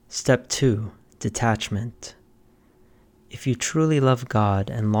Step 2. Detachment. If you truly love God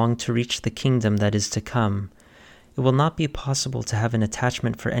and long to reach the kingdom that is to come, it will not be possible to have an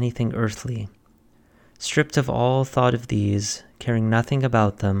attachment for anything earthly. Stripped of all thought of these, caring nothing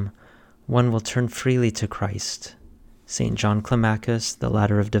about them, one will turn freely to Christ. St. John Climacus, The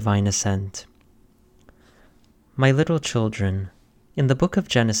Ladder of Divine Ascent. My little children, in the book of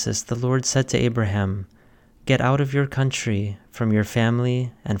Genesis, the Lord said to Abraham, "Get out of your country, from your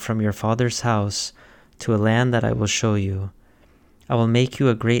family, and from your father's house, to a land that I will show you. I will make you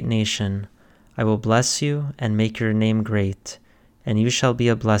a great nation. I will bless you and make your name great, and you shall be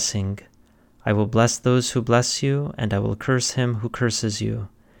a blessing. I will bless those who bless you, and I will curse him who curses you.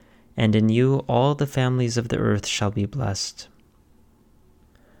 And in you all the families of the earth shall be blessed."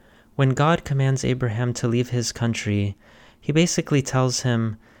 When God commands Abraham to leave his country, he basically tells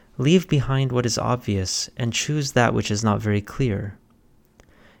him, leave behind what is obvious and choose that which is not very clear.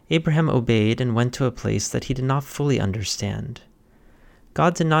 Abraham obeyed and went to a place that he did not fully understand.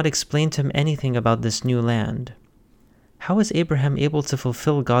 God did not explain to him anything about this new land. How was Abraham able to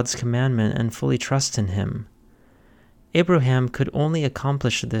fulfill God's commandment and fully trust in him? Abraham could only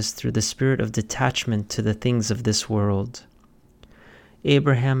accomplish this through the spirit of detachment to the things of this world.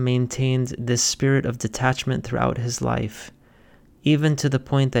 Abraham maintained this spirit of detachment throughout his life, even to the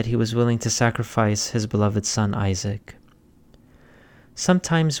point that he was willing to sacrifice his beloved son Isaac.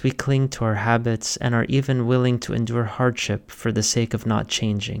 Sometimes we cling to our habits and are even willing to endure hardship for the sake of not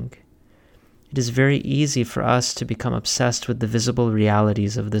changing. It is very easy for us to become obsessed with the visible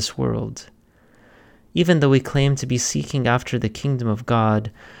realities of this world. Even though we claim to be seeking after the kingdom of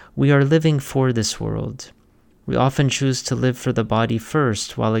God, we are living for this world. We often choose to live for the body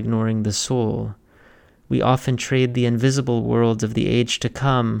first while ignoring the soul. We often trade the invisible world of the age to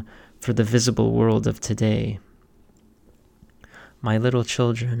come for the visible world of today. My little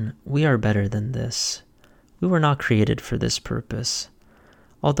children, we are better than this. We were not created for this purpose.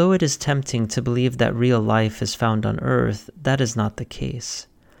 Although it is tempting to believe that real life is found on earth, that is not the case.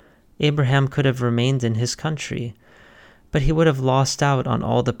 Abraham could have remained in his country, but he would have lost out on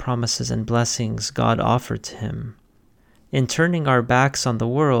all the promises and blessings God offered to him. In turning our backs on the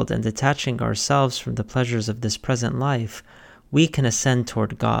world and detaching ourselves from the pleasures of this present life, we can ascend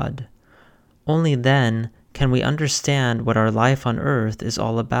toward God. Only then can we understand what our life on earth is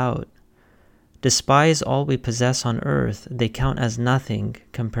all about. Despise all we possess on earth, they count as nothing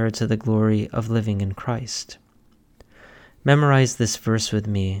compared to the glory of living in Christ. Memorize this verse with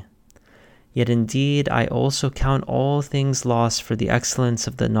me. Yet indeed I also count all things lost for the excellence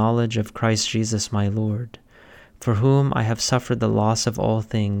of the knowledge of Christ Jesus my Lord, for whom I have suffered the loss of all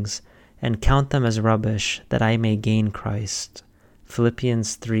things, and count them as rubbish, that I may gain Christ.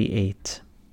 Philippians 3:8.